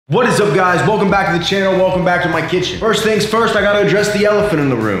What is up, guys? Welcome back to the channel. Welcome back to my kitchen. First things first, I gotta address the elephant in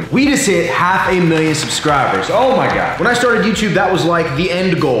the room. We just hit 500,000 subscribers. Oh my God. When I started YouTube, that was like the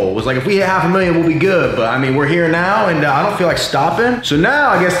end goal. It was like, if we hit 500,000, we'll be good. But I mean, we're here now and I don't feel like stopping. So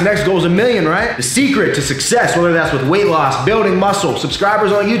now I guess the next goal is 1 million, right? The secret to success, whether that's with weight loss, building muscle,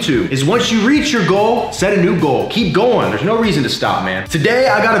 subscribers on YouTube, is once you reach your goal, set a new goal. Keep going. There's no reason to stop, man. Today,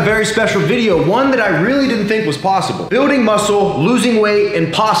 I got a very special video, one that I really didn't think was possible. Building muscle, losing weight,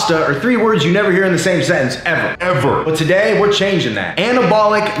 and pasta are 3 words you never hear in the same sentence, ever. But today, we're changing that.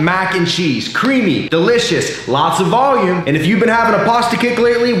 Anabolic mac and cheese. Creamy, delicious, lots of volume, and if you've been having a pasta kick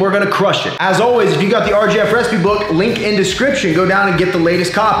lately, we're gonna crush it. As always, if you got the RGF recipe book, link in description, go down and get the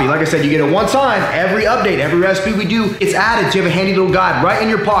latest copy. Like I said, you get it one time, every update, every recipe we do, it's added, so you have a handy little guide right in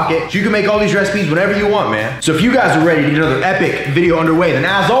your pocket, so you can make all these recipes whenever you want, man. So if you guys are ready to get another epic video underway, then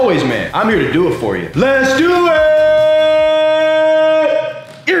as always, man, I'm here to do it for you. Let's do it!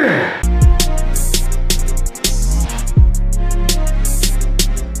 Yeah.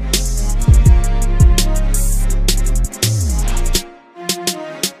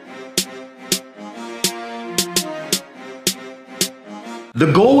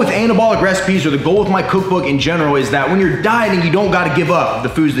 The goal with anabolic recipes, or the goal with my cookbook in general, is that when you're dieting, you don't gotta give up the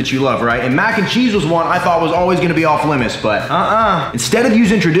foods that you love, right? And mac and cheese was one I thought was always gonna be off limits, but instead of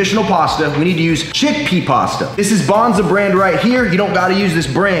using traditional pasta, we need to use chickpea pasta. This is Bonza brand right here. You don't gotta use this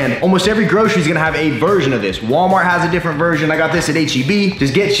brand. Almost every grocery is gonna have a version of this. Walmart has a different version. I got this at HEB.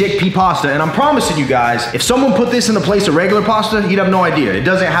 Just get chickpea pasta, and I'm promising you guys, if someone put this in the place of regular pasta, you'd have no idea. It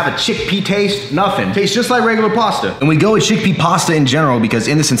doesn't have a chickpea taste, nothing. It tastes just like regular pasta. And we go with chickpea pasta in general because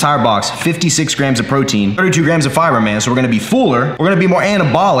in this entire box, 56 grams of protein, 32 grams of fiber, man. So we're gonna be fuller, we're gonna be more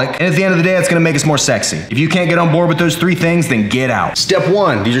anabolic, and at the end of the day, it's gonna make us more sexy. If you can't get on board with those 3 things, then get out. Step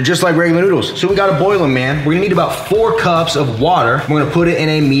 1, these are just like regular noodles. So we gotta boil them, man. We're gonna need about 4 cups of water. We're gonna put it in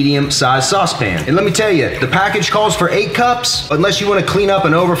a medium-sized saucepan. And let me tell you, the package calls for 8 cups, but unless you wanna clean up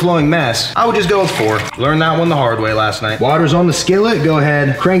an overflowing mess, I would just go with 4. Learned that one the hard way last night. Water's on the skillet, go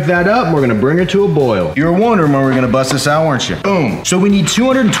ahead, crank that up, and we're gonna bring her to a boil. You were wondering when we were gonna bust this out, weren't you? Boom. So we need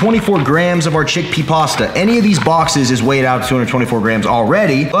 224 grams of our chickpea pasta. Any of these boxes is weighed out 224 grams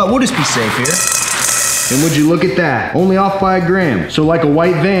already, but we'll just be safe here. And would you look at that? Only off by 1 gram. So like a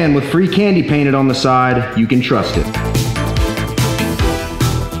white van with free candy painted on the side, you can trust it.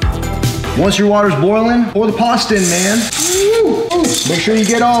 Once your water's boiling, pour the pasta in, man. Woo! Make sure you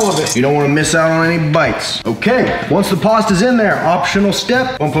get all of it. You don't want to miss out on any bites. Okay, once the pasta's in there, optional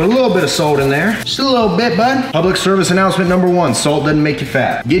step, I'm gonna put a little bit of salt in there. Just a little bit, bud. Public service announcement number 1, salt doesn't make you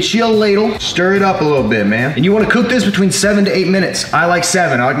fat. Get you a ladle, stir it up a little bit, man. And you want to cook this between 7 to 8 minutes. I like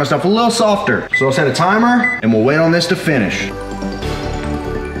 7, I like my stuff a little softer. So I'll set a timer, and we'll wait on this to finish.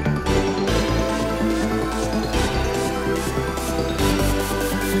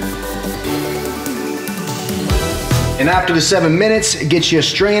 And after the 7 minutes, get you a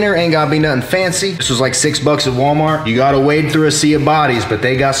strainer. Ain't gotta be nothing fancy. This was like $6 at Walmart. You gotta wade through a sea of bodies, but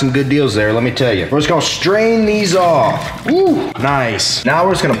they got some good deals there, let me tell you. We're just gonna strain these off. Ooh, nice. Now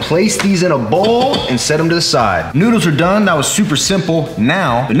we're just gonna place these in a bowl and set them to the side. Noodles are done. That was super simple.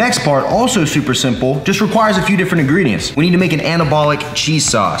 Now, the next part, also super simple, just requires a few different ingredients. We need to make an anabolic cheese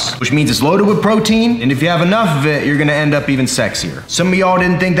sauce, which means it's loaded with protein, and if you have enough of it, you're gonna end up even sexier. Some of y'all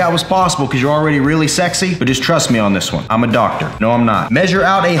didn't think that was possible because you're already really sexy, but just trust me on this one. I'm a doctor. No, I'm not. Measure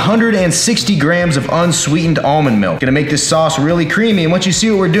out 160 grams of unsweetened almond milk. Gonna make this sauce really creamy, and once you see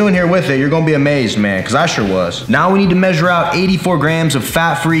what we're doing here with it, you're gonna be amazed, man, because I sure was. Now we need to measure out 84 grams of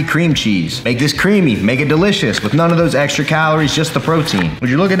fat-free cream cheese. Make this creamy, make it delicious, with none of those extra calories, just the protein. Would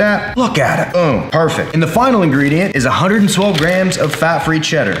you look at that? Look at it. Boom. Perfect. And the final ingredient is 112 grams of fat-free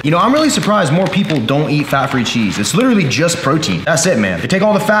cheddar. You know, I'm really surprised more people don't eat fat-free cheese. It's literally just protein. That's it, man. They take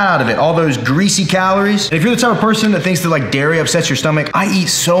all the fat out of it, all those greasy calories. And if you're the type of person that thinks that like dairy upsets your stomach, I eat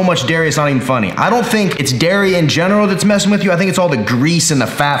so much dairy it's not even funny. I don't think it's dairy in general that's messing with you. I think it's all the grease and the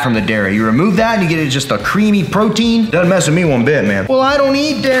fat from the dairy. You remove that and you get just a creamy protein. Doesn't mess with me one bit, man. Well, I don't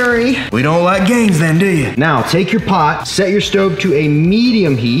eat dairy. We don't like gains then, do you? Now, take your pot, set your stove to a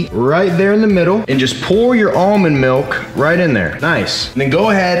medium heat right there in the middle, and just pour your almond milk right in there. Nice. And then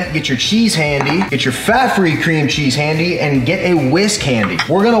go ahead, get your cheese handy, get your fat-free cream cheese handy, and get a whisk handy.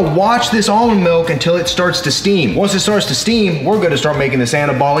 We're gonna watch this almond milk until it starts to steam. Once it starts to steam, we're gonna start making this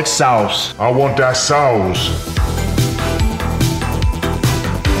anabolic sauce. I want that sauce.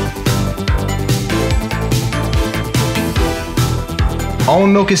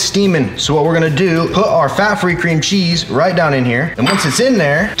 Almond milk is steaming, so what we're gonna do, put our fat-free cream cheese right down in here. And once it's in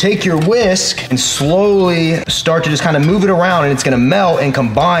there, take your whisk and slowly start to just kind of move it around, and it's gonna melt and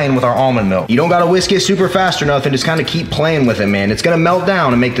combine with our almond milk. You don't gotta whisk it super fast or nothing, just kind of keep playing with it, man. It's gonna melt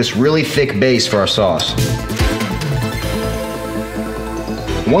down and make this really thick base for our sauce.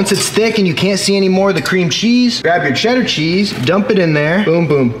 Once it's thick and you can't see any more of the cream cheese, grab your cheddar cheese, dump it in there, boom,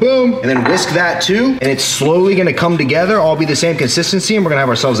 boom, boom, and then whisk that too, and it's slowly gonna come together, all be the same consistency, and we're gonna have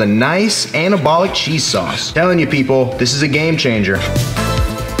ourselves a nice anabolic cheese sauce. Telling you people, this is a game changer.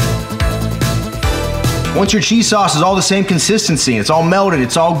 Once your cheese sauce is all the same consistency, it's all melted,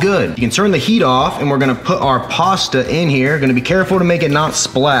 it's all good, you can turn the heat off, and we're gonna put our pasta in here. Gonna be careful to make it not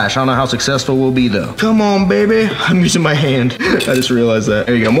splash. I don't know how successful we'll be though. Come on, baby. I'm using my hand. I just realized that.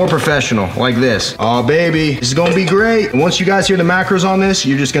 There you go, more professional, like this. Oh, baby, this is gonna be great. And once you guys hear the macros on this,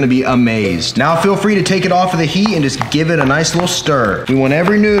 you're just gonna be amazed. Now feel free to take it off of the heat and just give it a nice little stir. We want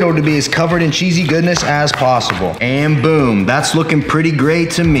every noodle to be as covered in cheesy goodness as possible. And boom, that's looking pretty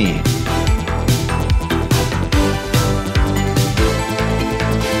great to me.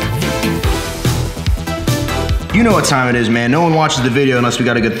 You know what time it is, man. No one watches the video unless we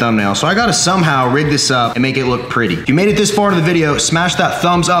got a good thumbnail. So I gotta somehow rig this up and make it look pretty. If you made it this far in the video, smash that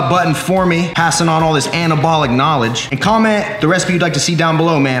thumbs up button for me, passing on all this anabolic knowledge, and comment the recipe you'd like to see down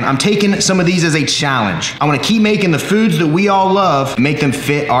below, man. I'm taking some of these as a challenge. I wanna keep making the foods that we all love and make them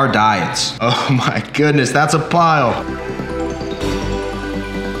fit our diets. Oh my goodness, that's a pile.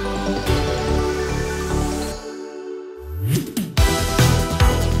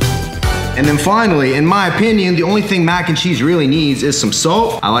 And then finally, in my opinion, the only thing mac and cheese really needs is some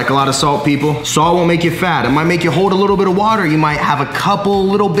salt. I like a lot of salt, people. Salt won't make you fat. It might make you hold a little bit of water. You might have a couple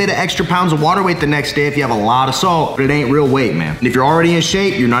little bit of extra pounds of water weight the next day if you have a lot of salt, but it ain't real weight, man. And if you're already in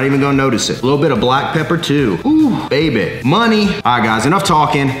shape, you're not even gonna notice it. A little bit of black pepper too. Ooh, baby. Money. All right, guys, enough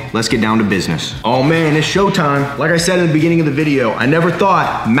talking. Let's get down to business. Oh man, it's showtime. Like I said in the beginning of the video, I never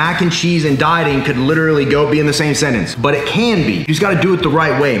thought mac and cheese and dieting could literally be in the same sentence, but it can be. You just gotta do it the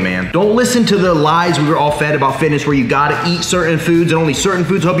right way, man. Don't listen to the lies we were all fed about fitness where you gotta eat certain foods and only certain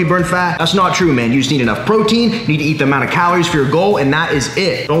foods help you burn fat. That's not true, man. You just need enough protein, you need to eat the amount of calories for your goal, and that is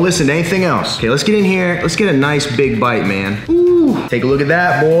it. Don't listen to anything else. Okay, let's get in here. Let's get a nice big bite, man. Ooh, take a look at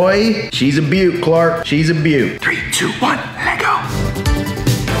that, boy. She's a beaut, Clark. She's a beaut. 3, 2, 1, let go.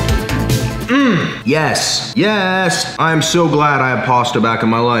 Yes, yes. I am so glad I have pasta back in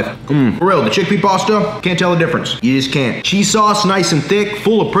my life. For real, the chickpea pasta, can't tell the difference. You just can't. Cheese sauce, nice and thick,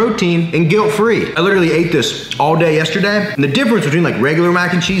 full of protein, and guilt-free. I literally ate this all day yesterday, and the difference between like regular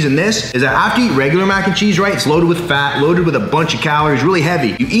mac and cheese and this is that after you eat regular mac and cheese, right, it's loaded with fat, loaded with a bunch of calories, really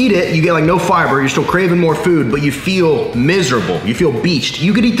heavy. You eat it, you get like no fiber, you're still craving more food, but you feel miserable, you feel beached.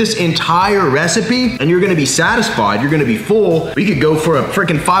 You could eat this entire recipe, and you're gonna be satisfied, you're gonna be full, but you could go for a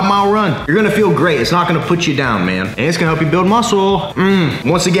freaking 5-mile run. You're gonna feel great. It's not gonna put you down, man. And it's gonna help you build muscle.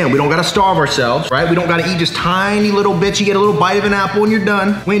 Once again, we don't gotta starve ourselves, right? We don't gotta eat just tiny little bits. You get a little bite of an apple and you're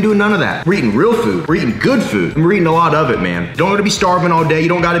done. We ain't doing none of that. We're eating real food. We're eating good food. And we're eating a lot of it, man. Don't gotta be starving all day. You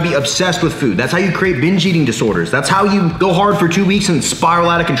don't gotta be obsessed with food. That's how you create binge eating disorders. That's how you go hard for 2 weeks and spiral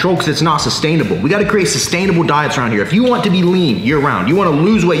out of control because it's not sustainable. We gotta create sustainable diets around here. If you want to be lean year round, you wanna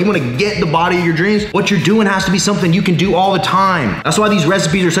lose weight, you wanna get the body of your dreams, what you're doing has to be something you can do all the time. That's why these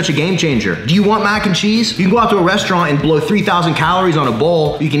recipes are such a game changer. Do you want mac and cheese? You can go out to a restaurant and blow 3,000 calories on a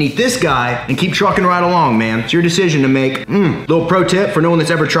bowl. You can eat this guy and keep trucking right along, man. It's your decision to make. Little pro tip for no one that's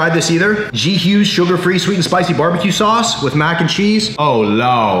ever tried this either. G. Hughes sugar-free sweet and spicy barbecue sauce with mac and cheese. Oh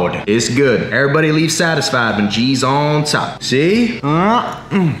Lord, it's good. Everybody leaves satisfied when G's on top. See?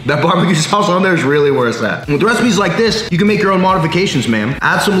 That barbecue sauce on there is really where it's at. With recipes like this, you can make your own modifications, man.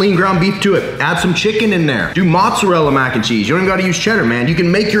 Add some lean ground beef to it. Add some chicken in there. Do mozzarella mac and cheese. You don't even gotta use cheddar, man. You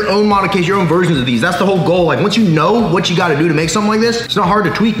can make your own modifications, your own versions of these. That's the whole goal. Like once you know what you gotta do to make something like this, it's not hard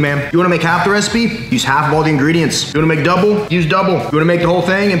to tweak, man. You wanna make half the recipe? Use half of all the ingredients. You wanna make double? Use double. You wanna make the whole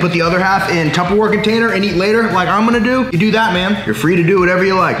thing and put the other half in Tupperware container and eat later like I'm gonna do? You do that, man. You're free to do whatever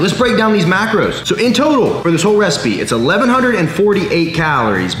you like. Let's break down these macros. So in total, for this whole recipe, it's 1,148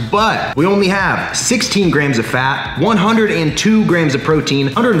 calories, but we only have 16 grams of fat, 102 grams of protein,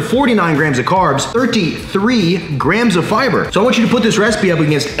 149 grams of carbs, 33 grams of fiber. So I want you to put this recipe up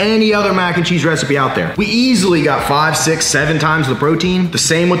against any other mac and cheese cheese recipe out there. We easily got 5, 6, 7 times the protein. The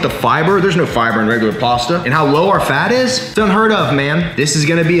same with the fiber. There's no fiber in regular pasta. And how low our fat is, it's unheard of, man. This is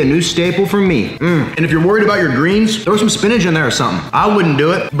gonna be a new staple for me. And if you're worried about your greens, throw some spinach in there or something. I wouldn't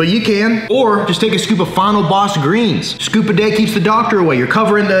do it, but you can. Or just take a scoop of Final Boss greens. Scoop a day keeps the doctor away. You're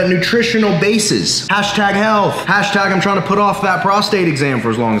covering the nutritional bases. Hashtag health. Hashtag I'm trying to put off that prostate exam for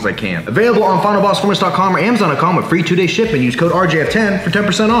as long as I can. Available on finalbossperformance.com or Amazon.com with free 2-day shipping. Use code RJF10 for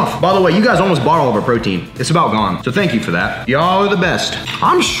 10% off. By the way, you guys almost bought all of our protein. It's about gone. So thank you for that. Y'all are the best.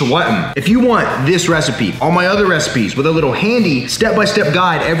 I'm sweating. If you want this recipe, all my other recipes with a little handy step-by-step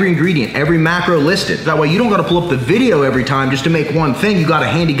guide, every ingredient, every macro listed. That way you don't gotta pull up the video every time just to make one thing. You got a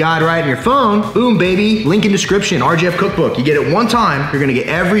handy guide right in your phone. Boom, baby. Link in description, RJF Cookbook. You get it one time. You're gonna get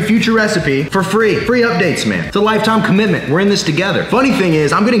every future recipe for free. Free updates, man. It's a lifetime commitment. We're in this together. Funny thing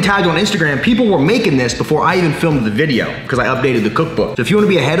is, I'm getting tagged on Instagram. People were making this before I even filmed the video because I updated the cookbook. So if you wanna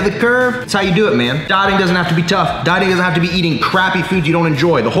be ahead of the curve, that's how you do it, man. Dieting doesn't have to be tough. Dieting doesn't have to be eating crappy foods you don't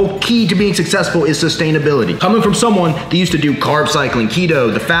enjoy. The whole key to being successful is sustainability. Coming from someone that used to do carb cycling,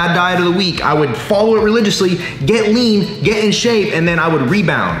 keto, the fad diet of the week, I would follow it religiously, get lean, get in shape, and then I would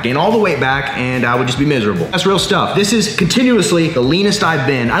rebound, gain all the weight back, and I would just be miserable. That's real stuff. This is continuously the leanest I've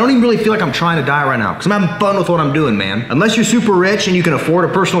been. I don't even really feel like I'm trying to diet right now because I'm having fun with what I'm doing, man. Unless you're super rich and you can afford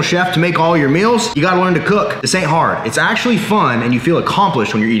a personal chef to make all your meals, you gotta learn to cook. This ain't hard. It's actually fun and you feel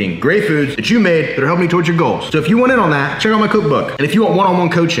accomplished when you're eating great foods that you made that are helping you towards your goals. So if you want in on that, check out my cookbook. And if you want one-on-one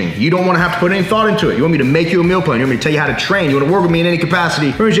coaching, you don't want to have to put any thought into it. You want me to make you a meal plan. You want me to tell you how to train. You want to work with me in any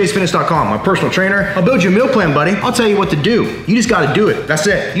capacity. RJFitness.com, my personal trainer. I'll build you a meal plan, buddy. I'll tell you what to do. You just got to do it. That's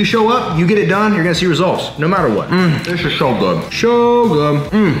it. You show up, you get it done, you're going to see results, no matter what. This is so good. So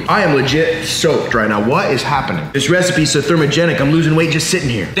good. I am legit soaked right now. What is happening? This recipe is so thermogenic. I'm losing weight just sitting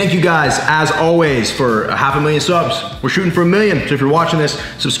here. Thank you guys, as always, for 500,000 subs. We're shooting for 1 million. So if you're watching this,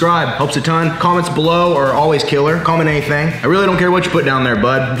 subscribe. Helps a ton. Comments below are always killer. Comment anything. I really don't care what you put down there,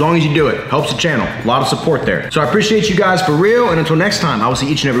 bud. As long as you do it. Helps the channel. A lot of support there. So I appreciate you guys for real. And until next time, I will see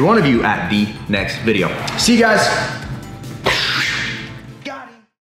each and every one of you at the next video. See you guys.